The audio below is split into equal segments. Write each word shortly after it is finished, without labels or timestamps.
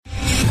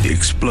The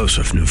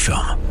explosive new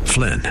film,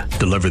 Flynn,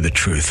 deliver the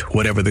truth,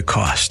 whatever the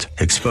cost,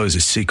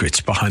 exposes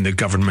secrets behind the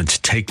government's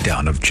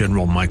takedown of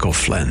General Michael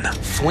Flynn.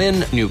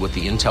 Flynn knew what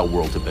the intel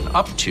world had been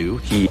up to.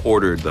 He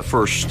ordered the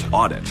first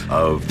audit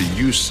of the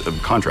use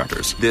of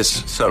contractors.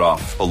 This set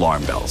off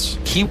alarm bells.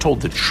 He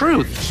told the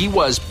truth. He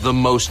was the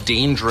most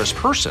dangerous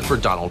person for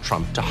Donald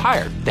Trump to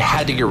hire. They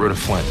had to get rid of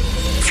Flynn.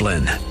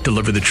 Flynn,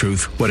 deliver the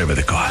truth, whatever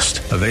the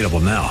cost. Available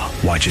now.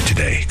 Watch it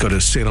today. Go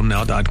to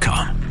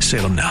salemnow.com.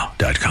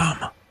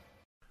 salemnow.com.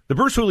 The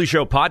Bruce Hooley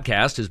Show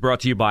podcast is brought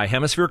to you by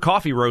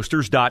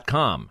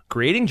HemisphereCoffeeRoasters.com.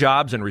 Creating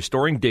jobs and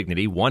restoring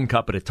dignity one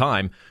cup at a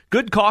time.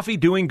 Good coffee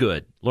doing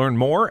good. Learn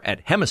more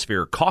at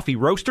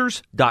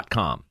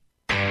HemisphereCoffeeRoasters.com.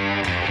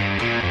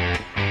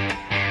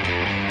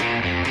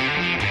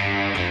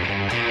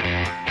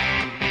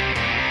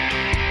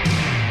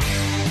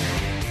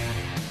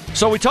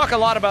 So we talk a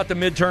lot about the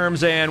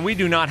midterms, and we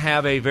do not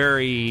have a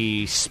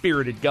very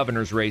spirited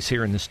governor's race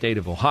here in the state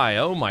of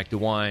Ohio. Mike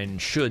DeWine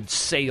should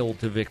sail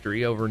to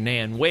victory over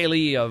Nan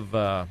Whaley,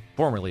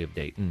 formerly of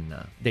Dayton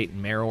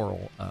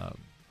mayoral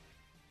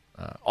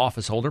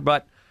office holder.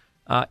 But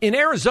in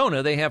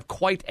Arizona, they have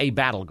quite a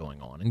battle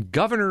going on, and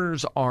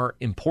governors are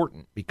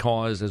important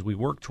because as we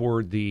work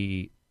toward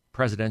the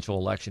presidential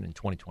election in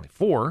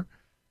 2024,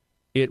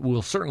 it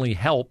will certainly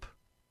help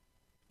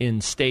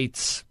in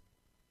states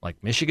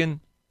like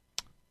Michigan,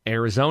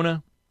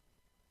 Arizona,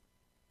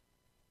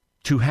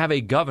 to have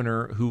a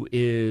governor who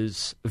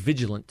is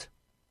vigilant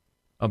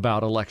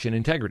about election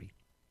integrity.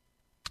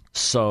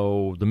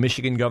 So the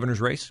Michigan governor's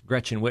race,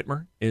 Gretchen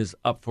Whitmer, is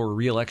up for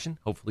re-election.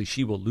 Hopefully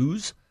she will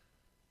lose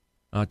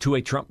to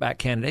a Trump-backed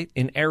candidate.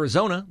 In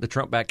Arizona, the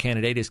Trump-backed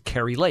candidate is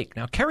Kari Lake.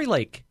 Now, Kari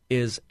Lake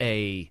is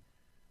a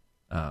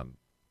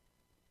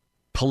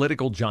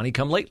political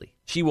Johnny-come-lately.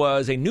 She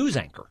was a news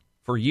anchor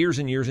for years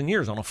and years and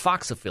years on a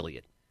Fox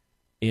affiliate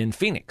in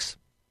Phoenix.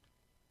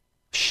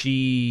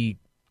 She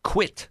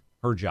quit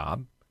her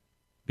job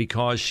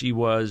because she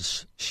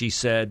was, she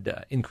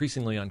said,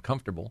 increasingly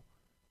uncomfortable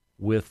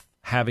with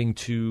having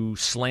to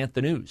slant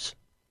the news.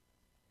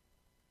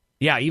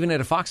 Yeah, even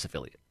at a Fox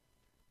affiliate.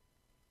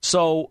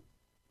 So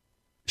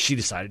she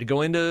decided to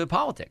go into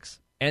politics.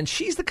 And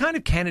she's the kind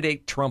of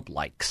candidate Trump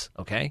likes,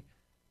 okay?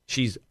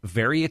 She's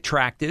very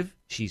attractive.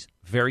 She's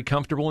very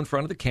comfortable in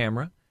front of the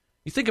camera.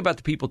 You think about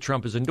the people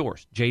Trump has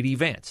endorsed. J.D.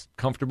 Vance,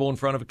 comfortable in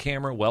front of a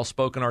camera,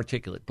 well-spoken,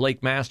 articulate.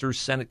 Blake Masters,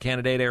 Senate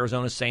candidate,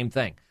 Arizona, same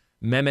thing.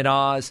 Mehmet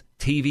Oz,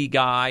 TV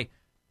guy.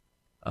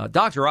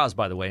 Dr. Oz,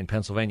 by the way, in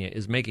Pennsylvania,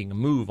 is making a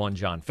move on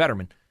John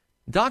Fetterman.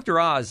 Dr.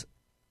 Oz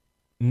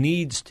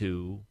needs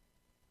to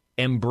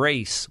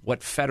embrace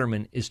what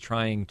Fetterman is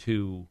trying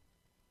to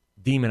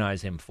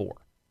demonize him for.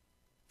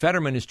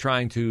 Fetterman is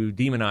trying to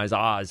demonize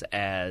Oz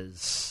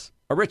as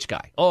a rich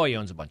guy. Oh, he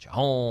owns a bunch of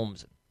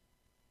homes.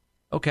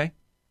 Okay.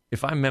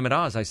 If I'm Mehmet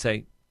Oz, I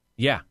say,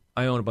 yeah,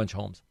 I own a bunch of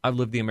homes. I've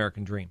lived the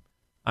American dream.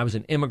 I was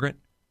an immigrant.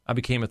 I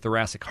became a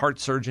thoracic heart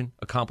surgeon,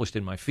 accomplished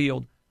in my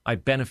field. I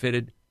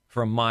benefited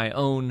from my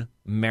own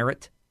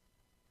merit.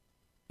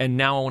 And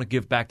now I want to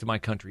give back to my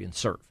country and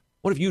serve.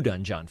 What have you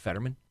done, John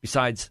Fetterman,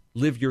 besides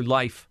live your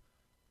life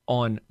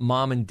on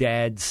mom and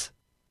dad's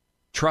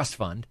trust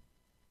fund?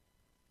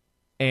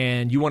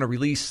 And you want to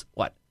release,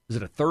 what, is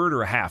it a third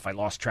or a half? I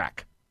lost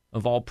track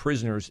of all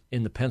prisoners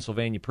in the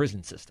Pennsylvania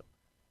prison system.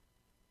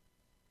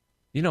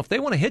 You know, if they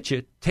want to hit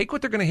you, take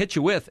what they're going to hit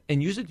you with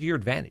and use it to your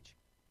advantage.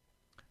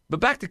 But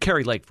back to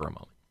Kari Lake for a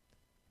moment.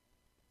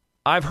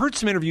 I've heard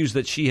some interviews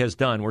that she has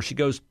done where she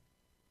goes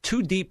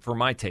too deep for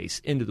my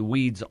taste into the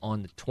weeds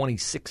on the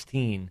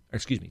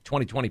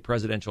 2020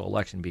 presidential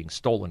election being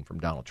stolen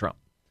from Donald Trump.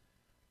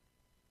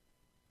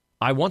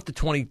 I want the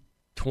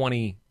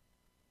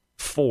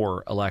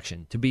 2024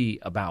 election to be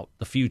about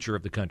the future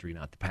of the country,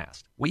 not the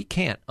past. We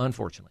can't,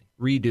 unfortunately,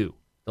 redo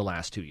the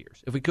last 2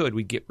 years. If we could,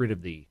 we'd get rid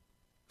of the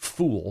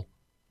fool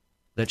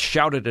that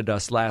shouted at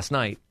us last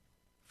night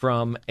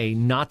from a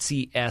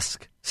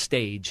Nazi-esque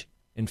stage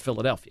in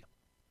Philadelphia.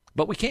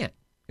 But we can't.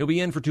 He'll be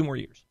in for 2 more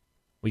years.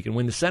 We can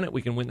win the Senate.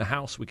 We can win the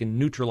House. We can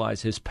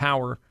neutralize his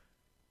power.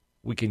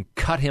 We can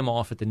cut him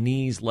off at the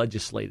knees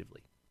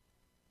legislatively.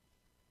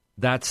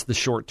 That's the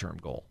short-term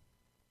goal.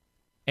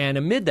 And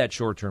amid that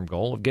short-term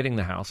goal of getting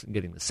the House and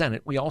getting the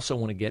Senate, we also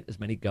want to get as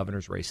many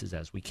governor's races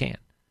as we can.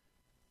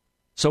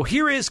 So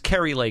here is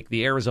Kari Lake,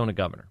 the Arizona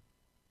governor.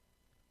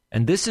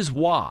 And this is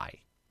why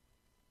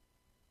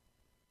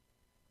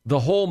the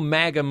whole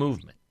MAGA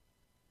movement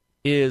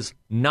is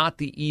not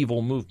the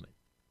evil movement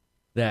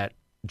that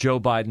Joe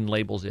Biden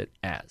labels it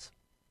as.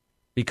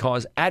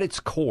 Because at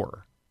its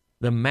core,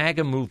 the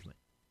MAGA movement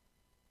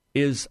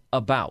is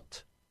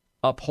about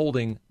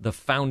upholding the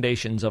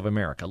foundations of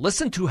America.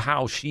 Listen to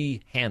how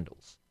she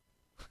handles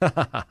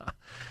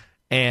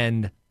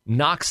and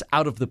knocks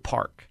out of the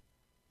park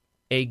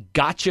a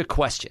gotcha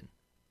question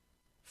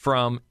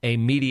from a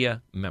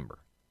media member.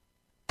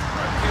 Do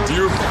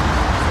you feel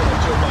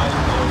like Joe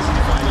Biden is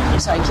dividing the...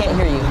 Sorry, I can't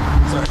hear you.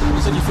 Sorry,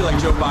 you said you feel like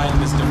Joe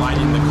Biden is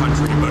dividing the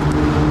country, but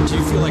do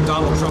you feel like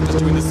Donald Trump is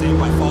doing the same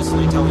by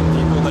falsely telling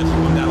people that he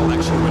won that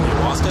election when he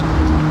lost it?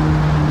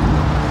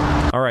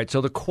 All right,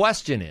 so the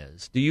question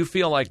is, do you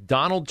feel like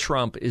Donald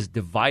Trump is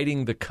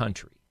dividing the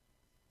country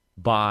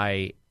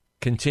by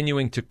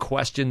continuing to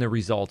question the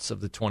results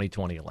of the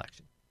 2020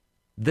 election?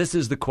 This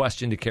is the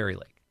question to Carrie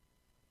Lake.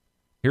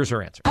 Here's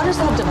her answer. How does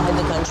that divide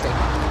the country?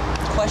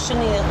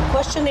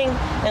 Questioning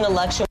an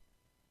election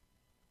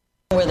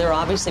where there are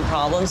obviously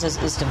problems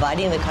is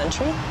dividing the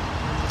country?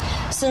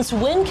 Since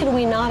when can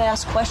we not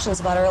ask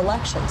questions about our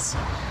elections?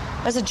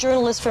 As a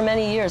journalist for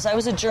many years, I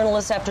was a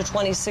journalist after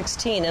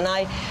 2016, and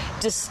I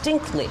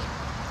distinctly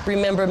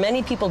remember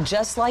many people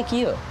just like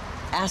you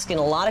asking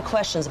a lot of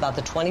questions about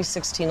the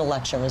 2016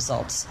 election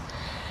results.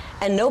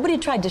 And nobody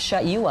tried to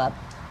shut you up.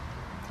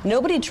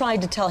 Nobody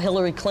tried to tell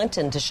Hillary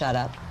Clinton to shut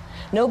up.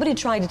 Nobody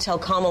tried to tell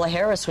Kamala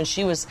Harris when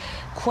she was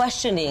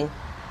questioning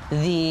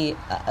the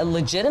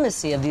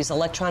legitimacy of these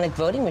electronic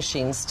voting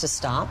machines to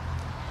stop.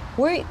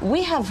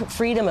 We have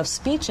freedom of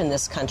speech in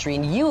this country,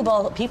 and you of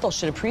all people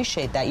should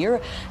appreciate that. You're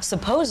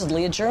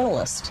supposedly a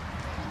journalist.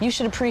 You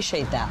should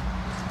appreciate that.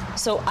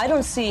 So I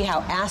don't see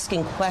how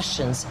asking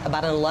questions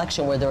about an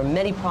election where there are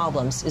many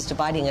problems is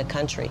dividing a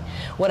country.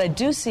 What I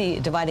do see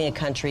dividing a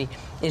country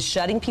is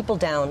shutting people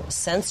down,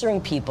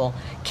 censoring people,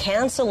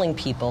 canceling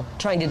people,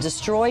 trying to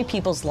destroy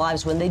people's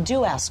lives when they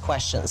do ask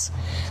questions.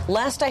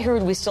 Last I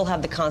heard, we still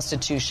have the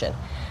Constitution.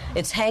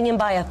 It's hanging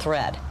by a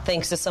thread,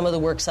 thanks to some of the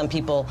work some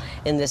people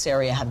in this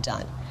area have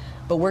done.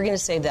 But we're going to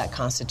save that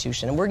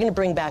Constitution, and we're going to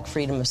bring back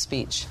freedom of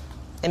speech.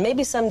 And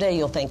maybe someday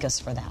you'll thank us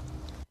for that.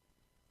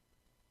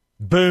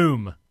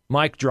 Boom.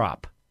 Mic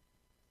drop.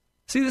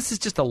 See, this is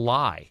just a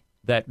lie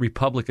that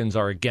Republicans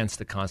are against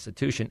the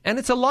Constitution, and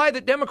it's a lie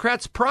that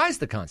Democrats prize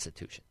the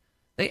Constitution.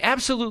 They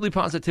absolutely,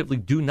 positively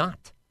do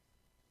not.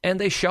 And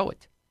they show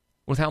it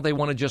with how they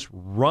want to just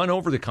run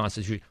over the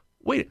Constitution.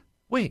 Wait.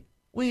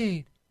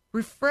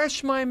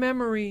 Refresh my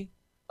memory.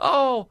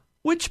 Oh,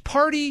 which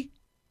party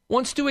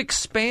wants to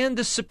expand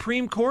the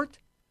Supreme Court?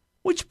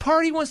 Which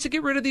party wants to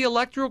get rid of the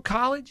Electoral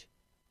College?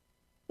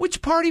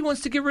 Which party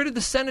wants to get rid of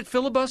the Senate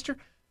filibuster?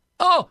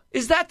 Oh,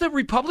 is that the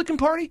Republican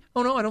Party?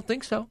 Oh, no, I don't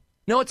think so.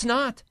 No, it's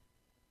not.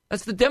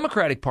 That's the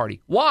Democratic Party.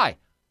 Why?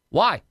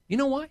 Why? You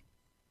know why?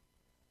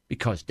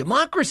 Because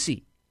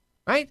democracy,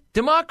 right?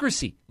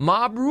 Democracy,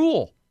 mob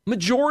rule,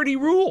 majority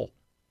rule.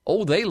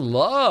 Oh, they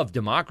love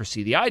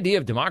democracy. The idea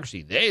of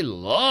democracy, they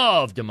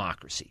love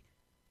democracy.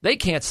 They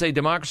can't say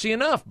democracy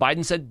enough.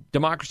 Biden said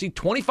democracy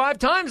 25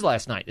 times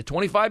last night, a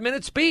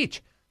 25-minute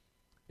speech.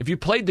 If you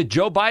played the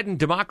Joe Biden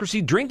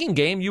democracy drinking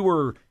game, you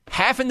were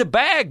half in the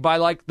bag by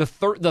like the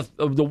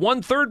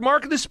 1/3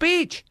 mark of the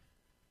speech.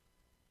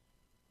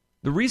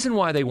 The reason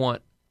why they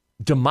want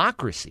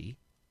democracy,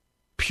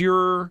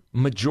 pure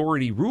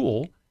majority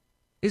rule,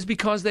 is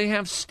because they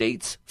have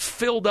states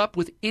filled up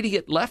with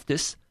idiot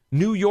leftists,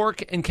 New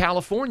York and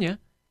California,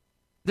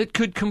 that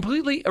could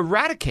completely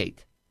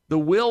eradicate the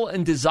will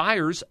and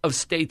desires of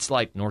states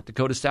like North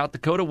Dakota, South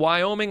Dakota,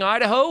 Wyoming,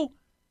 Idaho,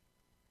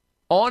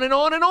 on and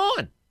on and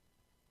on.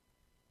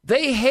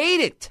 They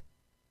hate it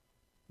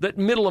that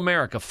middle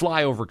America,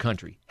 flyover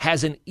country,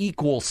 has an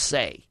equal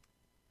say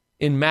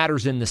in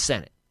matters in the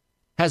Senate,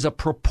 has a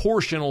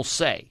proportional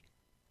say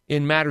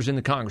in matters in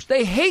the Congress.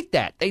 They hate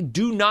that. They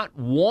do not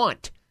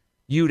want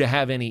you to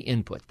have any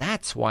input.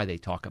 That's why they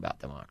talk about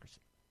democracy.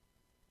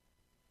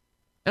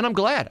 And I'm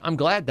glad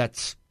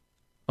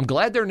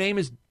their name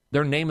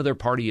of their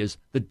party is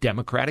the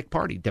Democratic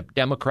Party.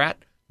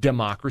 Democrat,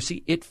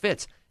 democracy, it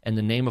fits. And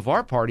the name of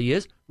our party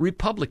is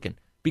Republican,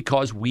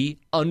 because we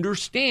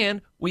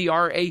understand we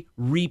are a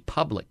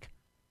republic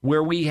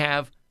where we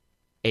have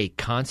a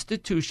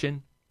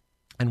constitution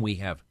and we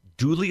have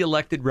duly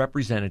elected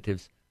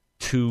representatives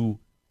to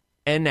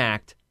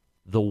enact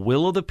the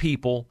will of the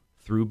people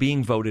through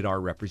being voted our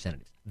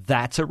representatives.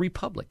 That's a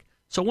republic.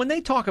 So when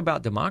they talk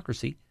about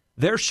democracy,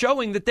 they're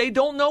showing that they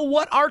don't know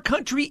what our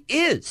country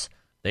is.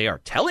 They are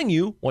telling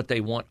you what they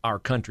want our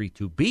country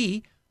to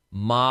be: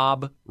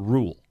 mob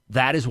rule.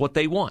 That is what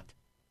they want.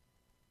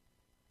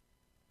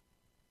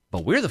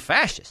 But we're the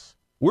fascists.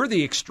 We're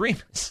the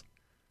extremists.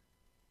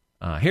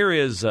 Here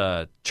is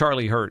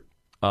Charlie Hurt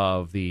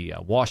of the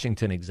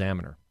Washington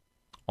Examiner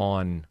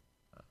on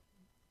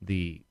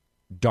the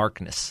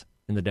darkness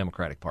in the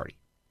Democratic Party.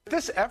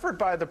 This effort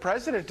by the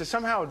president to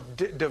somehow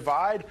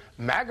divide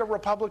MAGA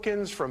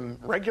Republicans from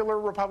regular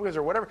Republicans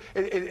or whatever,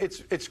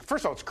 it's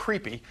first of all, it's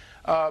creepy,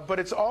 but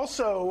it's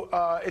also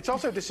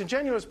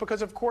disingenuous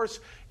because, of course,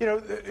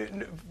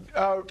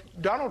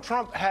 Donald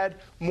Trump had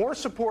more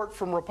support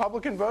from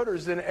Republican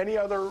voters than any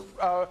other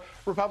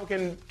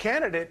Republican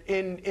candidate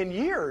in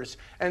years,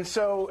 and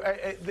so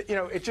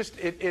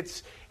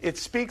it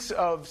speaks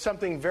of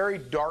something very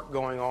dark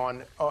going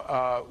on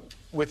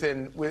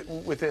within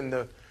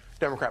the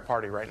Democrat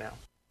Party right now.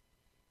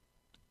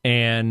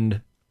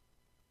 And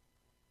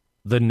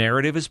the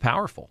narrative is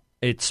powerful.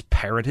 It's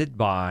parroted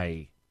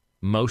by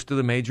most of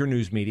the major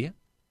news media.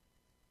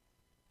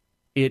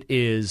 It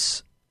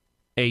is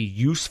a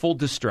useful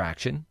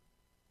distraction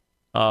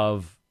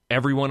of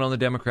everyone on the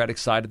Democratic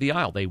side of the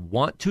aisle. They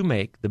want to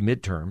make the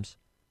midterms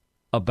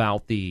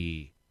about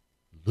the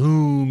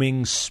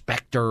looming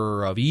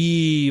specter of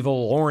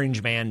evil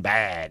Orange Man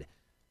bad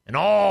and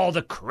all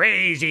the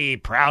crazy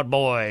Proud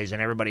Boys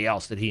and everybody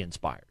else that he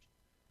inspires.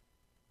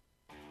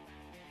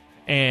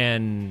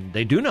 And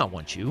they do not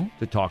want you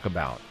to talk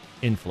about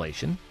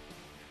inflation,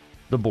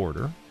 the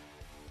border,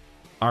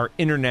 our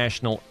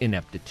international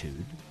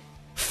ineptitude,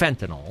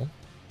 fentanyl,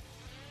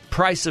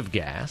 price of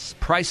gas,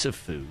 price of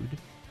food.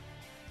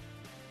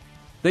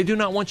 They do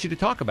not want you to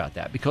talk about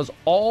that because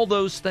all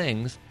those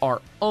things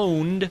are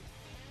owned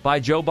by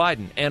Joe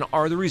Biden and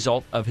are the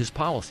result of his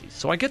policies.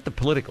 So I get the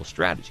political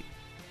strategy.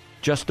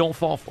 Just don't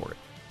fall for it.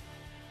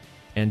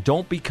 And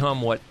don't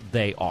become what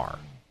they are.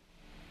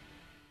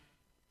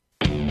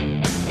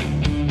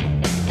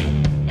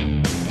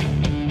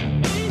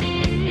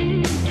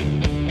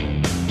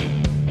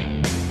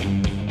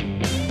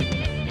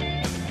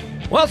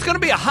 Well, it's going to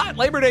be a hot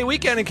Labor Day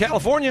weekend in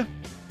California.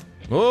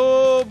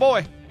 Oh,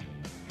 boy.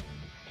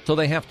 So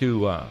they have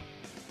to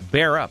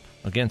bear up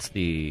against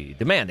the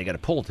demand. They got to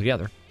pull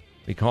together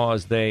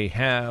because they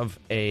have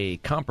a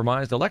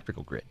compromised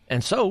electrical grid.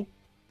 And so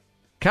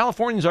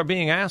Californians are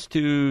being asked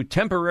to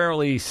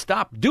temporarily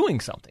stop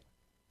doing something.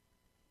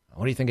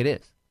 What do you think it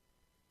is?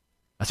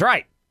 That's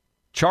right.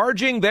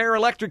 Charging their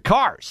electric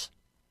cars.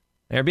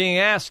 They're being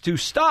asked to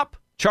stop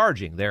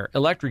charging their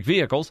electric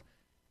vehicles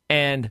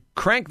and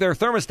crank their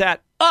thermostat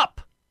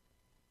up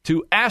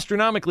to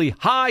astronomically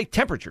high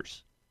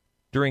temperatures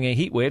during a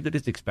heat wave that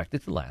is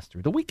expected to last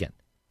through the weekend.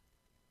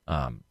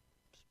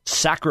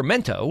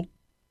 Sacramento,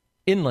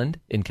 inland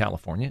in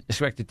California,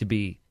 expected to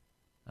be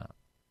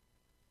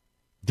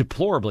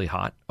deplorably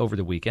hot over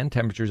the weekend,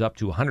 temperatures up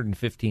to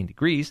 115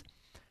 degrees.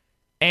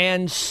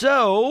 And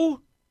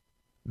so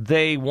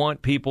they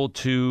want people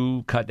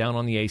to cut down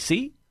on the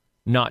AC,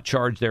 not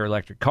charge their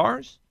electric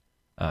cars,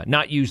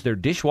 not use their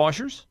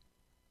dishwashers,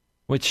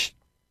 which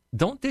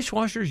don't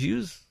dishwashers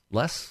use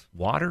less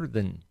water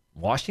than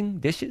washing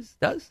dishes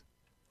does?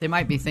 They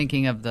might be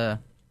thinking of the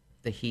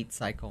heat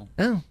cycle.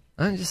 Oh,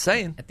 I'm just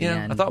saying. At the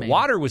end, I thought maybe.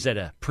 Water was at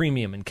a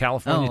premium in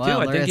California, too.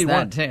 I think you'd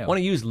want to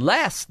use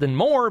less than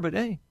more, but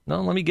hey,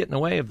 no, let me get in the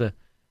way of the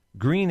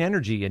Green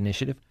Energy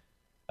Initiative.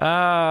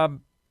 Yeah.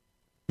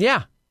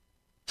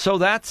 So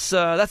that's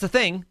a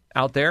thing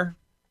out there.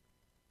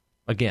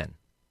 Again,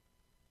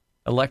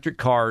 electric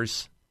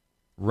cars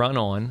run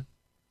on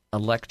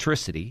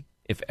electricity.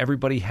 If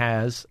everybody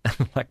has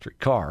an electric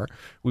car,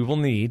 we will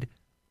need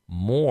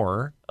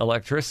more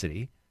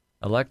electricity.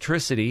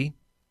 Electricity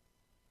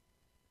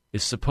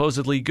is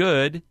supposedly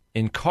good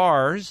in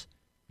cars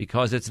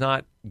because it's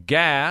not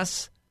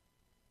gas,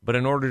 but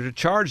in order to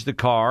charge the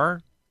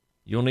car,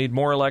 you'll need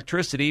more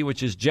electricity,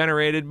 which is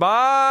generated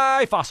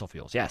by fossil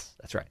fuels. Yes,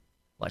 that's right.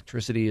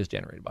 Electricity is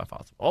generated by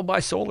fossil. Oh, by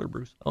solar,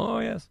 Bruce. Oh,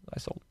 yes, by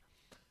solar.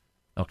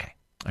 Okay.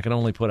 I can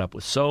only put up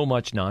with so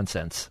much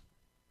nonsense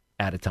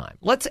at a time.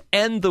 Let's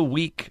end the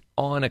week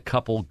on a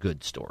couple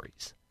good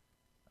stories.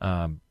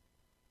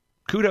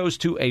 Kudos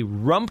to a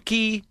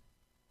Rumpke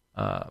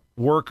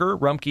worker.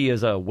 Rumpke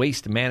is a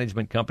waste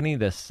management company.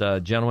 This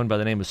gentleman by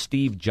the name of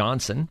Steve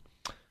Johnson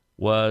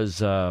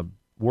was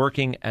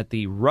working at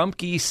the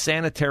Rumpke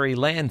Sanitary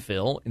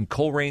Landfill in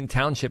Coleraine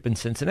Township in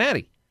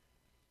Cincinnati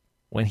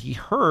when he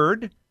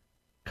heard,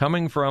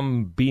 coming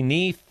from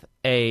beneath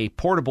a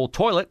portable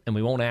toilet, and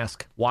we won't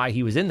ask why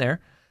he was in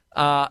there,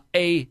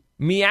 a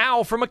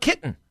meow from a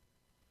kitten.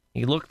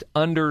 He looked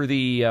under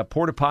the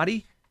porta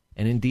potty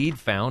and indeed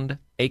found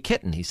a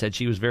kitten. He said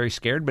she was very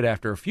scared, but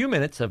after a few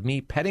minutes of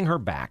me petting her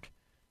back,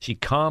 she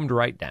calmed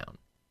right down.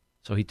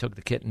 So he took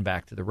the kitten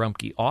back to the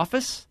Rumpke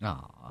office,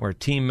 where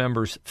team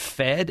members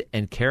fed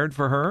and cared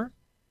for her,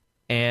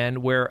 and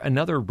where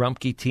another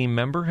Rumpke team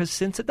member has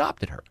since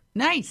adopted her.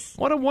 Nice.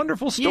 What a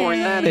wonderful story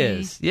that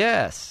is.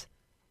 Yes.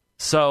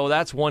 So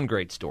that's one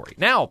great story.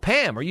 Now,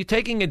 Pam, are you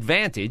taking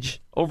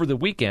advantage over the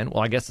weekend?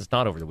 Well, I guess it's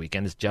not over the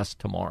weekend. It's just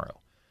tomorrow.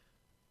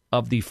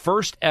 Of the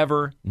first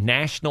ever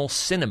National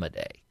Cinema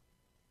Day.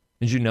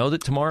 Did you know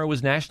that tomorrow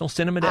was National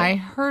Cinema Day? I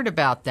heard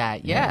about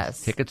that,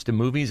 yes. Tickets to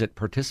movies at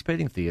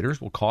participating theaters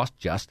will cost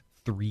just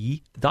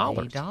 $3.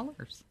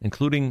 $3.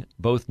 Including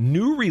both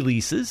new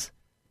releases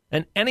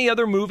and any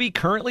other movie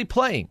currently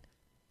playing.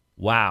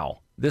 Wow.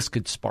 This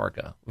could spark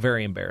a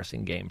very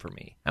embarrassing game for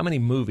me. How many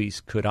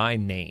movies could I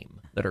name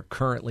that are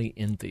currently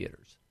in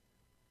theaters?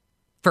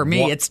 For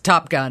me, it's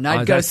Top Gun.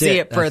 I'd go see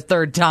it for a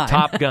third time.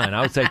 Top Gun.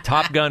 I would say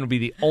Top Gun would be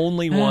the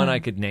only one I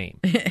could name.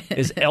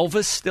 Is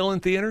Elvis still in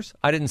theaters?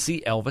 I didn't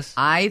see Elvis.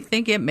 I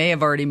think it may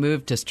have already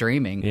moved to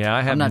streaming. Yeah,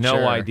 I have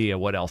no idea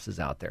what else is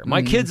out there.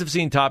 My kids have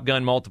seen Top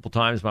Gun multiple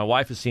times. My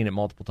wife has seen it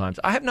multiple times.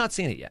 I have not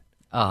seen it yet.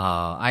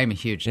 I'm a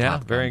huge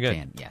Top Gun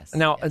fan. Yes.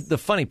 Now, yes. The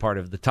funny part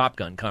of the Top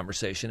Gun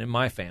conversation in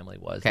my family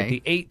was that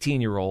the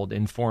 18-year-old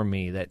informed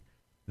me that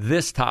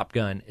this Top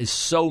Gun is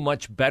so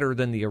much better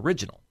than the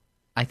original.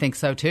 I think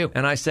so, too.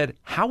 And I said,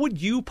 how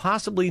would you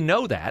possibly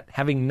know that,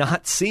 having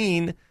not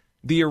seen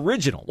the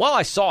original? Well,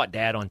 I saw it,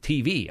 Dad, on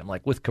TV. I'm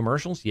like, with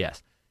commercials?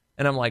 Yes.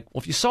 And I'm like,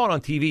 well, if you saw it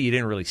on TV, you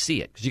didn't really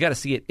see it, because you got to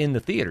see it in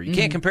the theater. You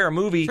can't compare a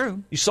movie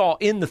you saw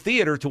in the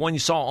theater to one you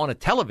saw on a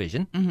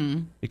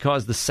television,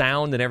 because the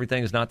sound and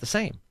everything is not the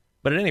same.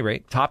 But at any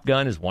rate, Top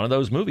Gun is one of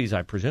those movies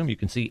I presume you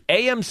can see.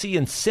 AMC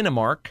and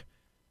Cinemark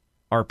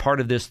are part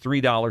of this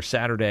 $3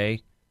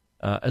 Saturday,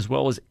 as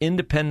well as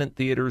independent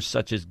theaters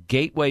such as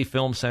Gateway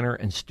Film Center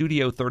and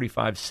Studio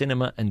 35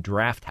 Cinema and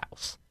Draft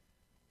House.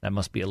 That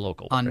must be a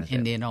local. On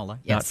Indianola,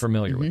 yes. Not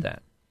familiar with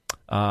that.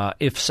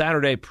 If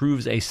Saturday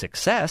proves a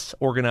success,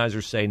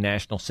 organizers say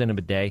National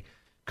Cinema Day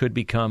could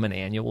become an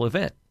annual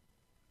event.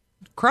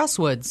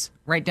 Crosswoods,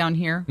 right down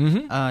here,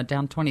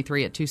 down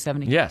 23 at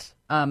 270. Yes.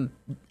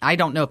 I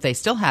don't know if they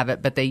still have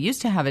it, but they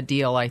used to have a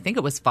deal. I think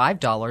it was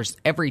 $5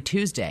 every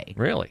Tuesday.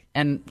 Really?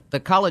 And the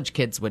college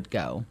kids would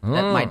go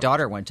that my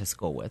daughter went to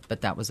school with,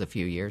 but that was a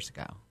few years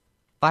ago.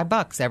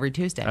 $5 every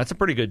Tuesday. That's a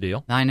pretty good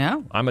deal. I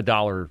know. I'm a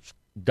dollar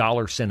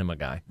cinema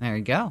guy. There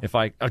you go. If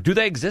I do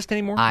they exist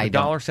anymore?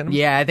 Dollar cinema?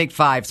 Yeah, I think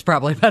 $5's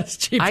probably about as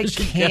cheap as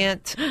you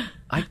can't.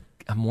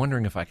 I'm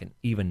wondering if I can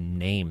even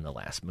name the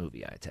last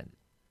movie I attended.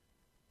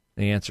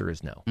 The answer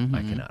is no.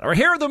 I cannot. All right,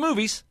 here are the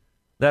movies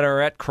that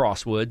are at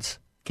Crosswoods.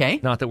 Okay.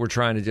 Not that we're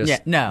trying to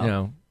just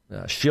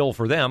shill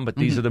for them, but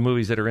these are the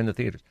movies that are in the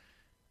theaters.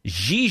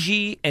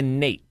 Gigi and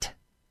Nate.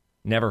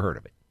 Never heard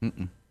of it.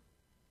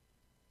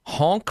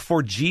 Honk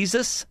for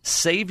Jesus,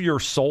 Save Your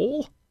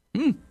Soul.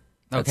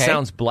 That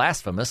sounds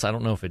blasphemous. I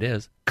don't know if it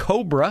is.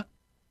 Cobra.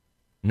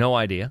 No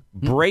idea.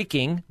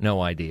 Breaking.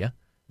 No idea.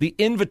 The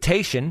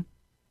Invitation.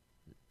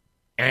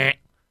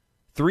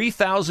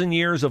 3,000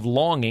 Years of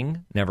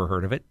Longing, never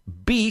heard of it.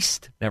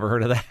 Beast, never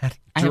heard of that.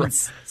 I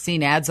haven't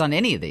seen ads on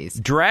any of these.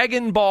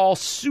 Dragon Ball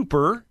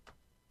Super,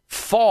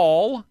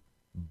 Fall,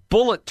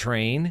 Bullet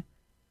Train,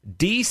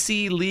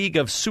 DC League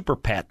of Super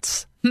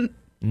Pets.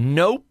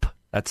 Nope,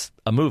 that's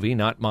a movie,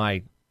 not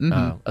my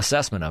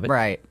assessment of it.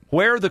 Right.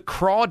 Where the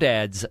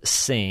Crawdads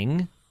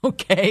Sing.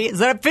 Okay, is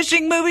that a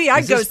fishing movie?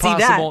 I'd go see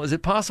that. Is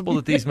it possible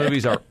that these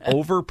movies are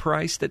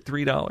overpriced at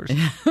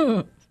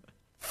 $3?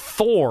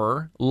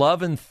 Thor,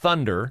 Love and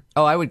Thunder.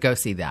 Oh, I would go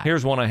see that.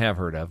 Here's one I have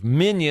heard of.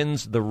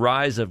 Minions, The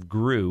Rise of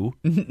Gru.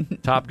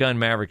 Top Gun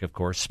Maverick, of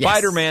course.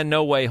 Spider-Man,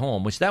 No Way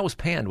Home, which that was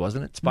panned,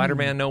 wasn't it?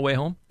 Spider-Man, No Way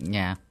Home?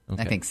 Yeah,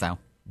 okay. I think so.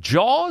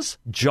 Jaws?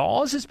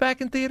 Jaws is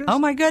back in theaters? Oh,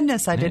 my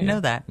goodness. I didn't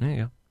know that. There you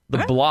go.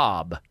 The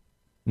Blob.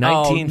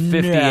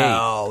 1958.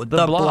 Oh, no.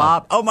 The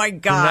Blob. Oh, my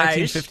gosh.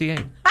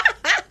 1958.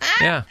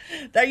 Yeah.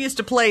 That used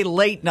to play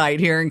late night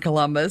here in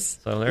Columbus.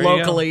 So there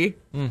locally.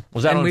 You go.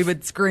 Was that and on, we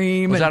would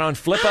scream. Was that on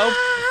Flippo?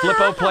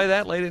 Flippo play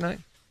that late at night?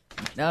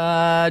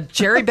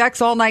 Jerry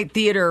Beck's All Night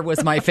Theater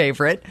was my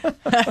favorite.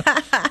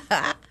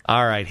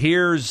 All right.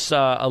 Here's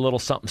a little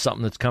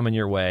something that's coming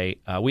your way.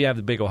 We have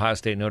the big Ohio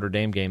State Notre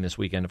Dame game this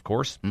weekend, of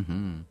course.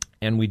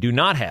 And we do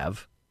not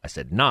have, I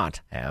said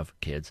not have,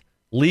 kids,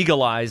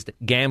 legalized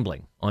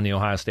gambling on the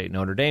Ohio State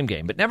Notre Dame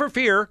game. But never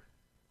fear,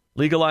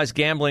 legalized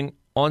gambling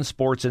on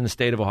sports in the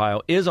state of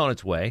Ohio is on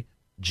its way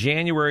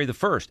January the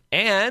 1st.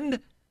 And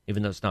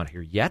even though it's not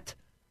here yet,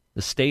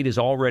 the state is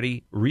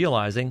already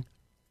realizing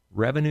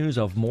revenues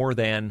of more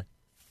than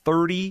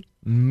 $30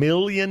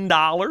 million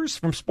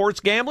from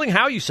sports gambling.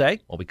 How, you say?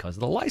 Well, because of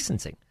the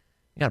licensing.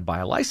 You got to buy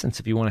a license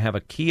if you want to have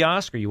a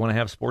kiosk or you want to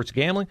have sports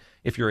gambling.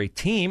 If you're a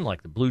team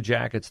like the Blue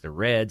Jackets, the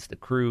Reds, the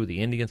Crew,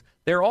 the Indians,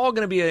 they're all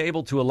going to be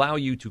able to allow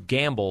you to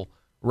gamble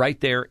right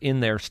there in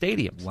their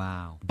stadiums.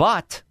 Wow.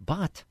 But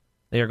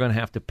they are going to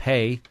have to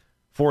pay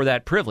for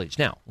that privilege.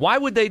 Now, why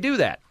would they do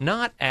that?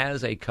 Not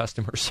as a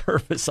customer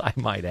service, I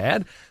might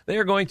add. They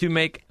are going to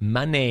make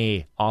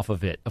money off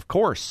of it. Of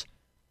course,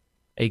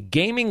 a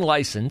gaming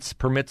license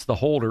permits the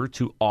holder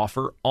to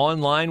offer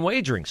online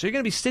wagering. So you're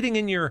going to be sitting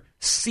in your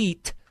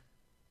seat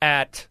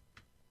at,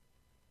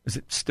 is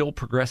it still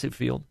Progressive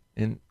Field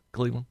in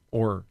Cleveland?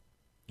 Or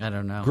I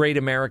don't know. Great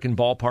American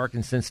Ballpark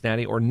in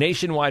Cincinnati or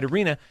Nationwide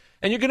Arena,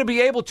 and you're going to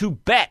be able to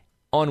bet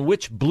on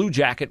which Blue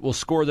Jacket will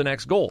score the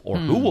next goal, or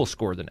who will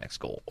score the next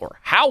goal, or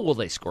how will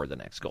they score the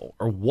next goal,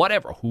 or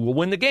whatever, who will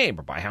win the game,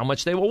 or by how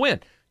much they will win.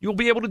 You'll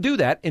be able to do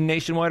that in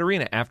Nationwide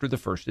Arena after the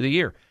first of the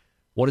year.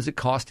 What does it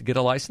cost to get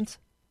a license?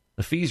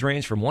 The fees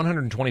range from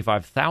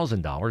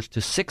 $125,000 to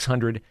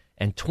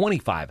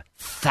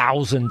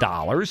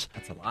 $625,000.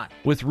 That's a lot.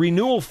 With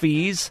renewal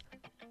fees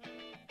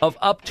of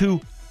up to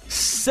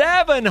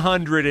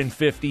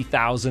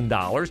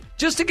 $750,000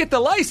 just to get the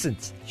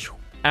license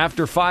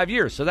after 5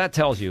 years. So that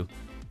tells you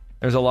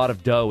there's a lot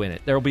of dough in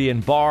it. There will be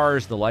in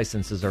bars. The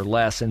licenses are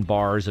less in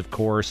bars, of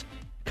course.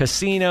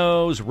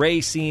 Casinos,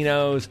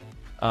 racinos.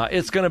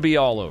 It's going to be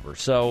all over.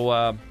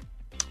 So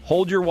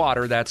hold your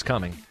water. That's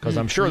coming, because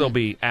I'm sure there'll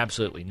be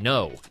absolutely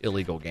no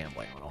illegal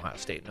gambling on Ohio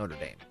State Notre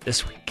Dame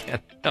this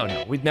weekend.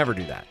 No, we'd never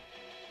do that.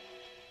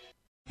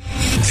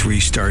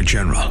 3-star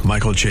General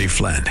Michael J.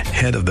 Flynn,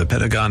 head of the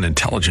Pentagon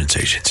Intelligence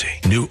Agency,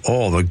 knew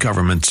all the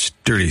government's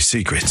dirty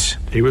secrets.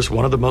 He was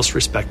one of the most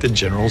respected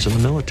generals in the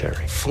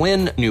military.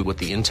 Flynn knew what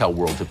the intel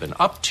world had been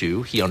up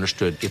to. He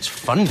understood its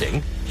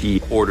funding.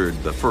 He ordered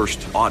the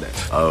first audit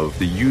of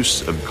the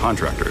use of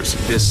contractors.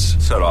 This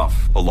set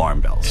off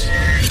alarm bells.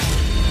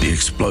 The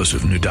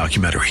explosive new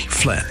documentary,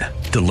 Flynn,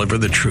 deliver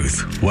the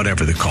truth,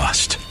 whatever the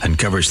cost,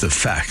 uncovers the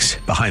facts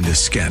behind the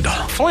scandal.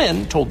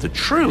 Flynn told the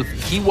truth.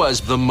 He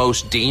was the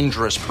most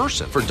dangerous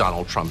person for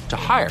Donald Trump to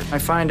hire. I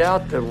find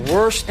out the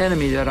worst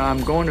enemy that I'm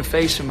going to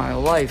face in my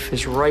life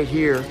is right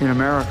here in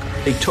America.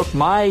 They took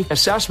my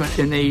assessment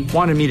and they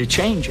wanted me to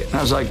change it. And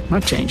I was like, I'm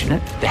not changing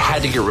it. They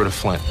had to get rid of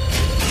Flynn.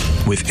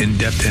 With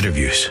in-depth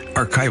interviews,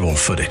 archival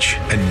footage,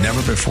 and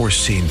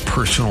never-before-seen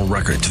personal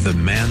records of the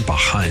man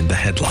behind the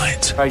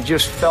headlines. I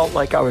just felt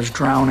like I was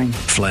drowning.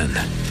 Flynn,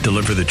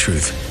 deliver the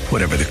truth,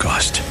 whatever the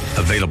cost.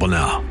 Available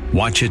now.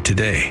 Watch it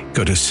today.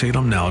 Go to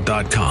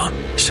salemnow.com.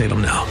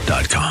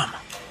 salemnow.com.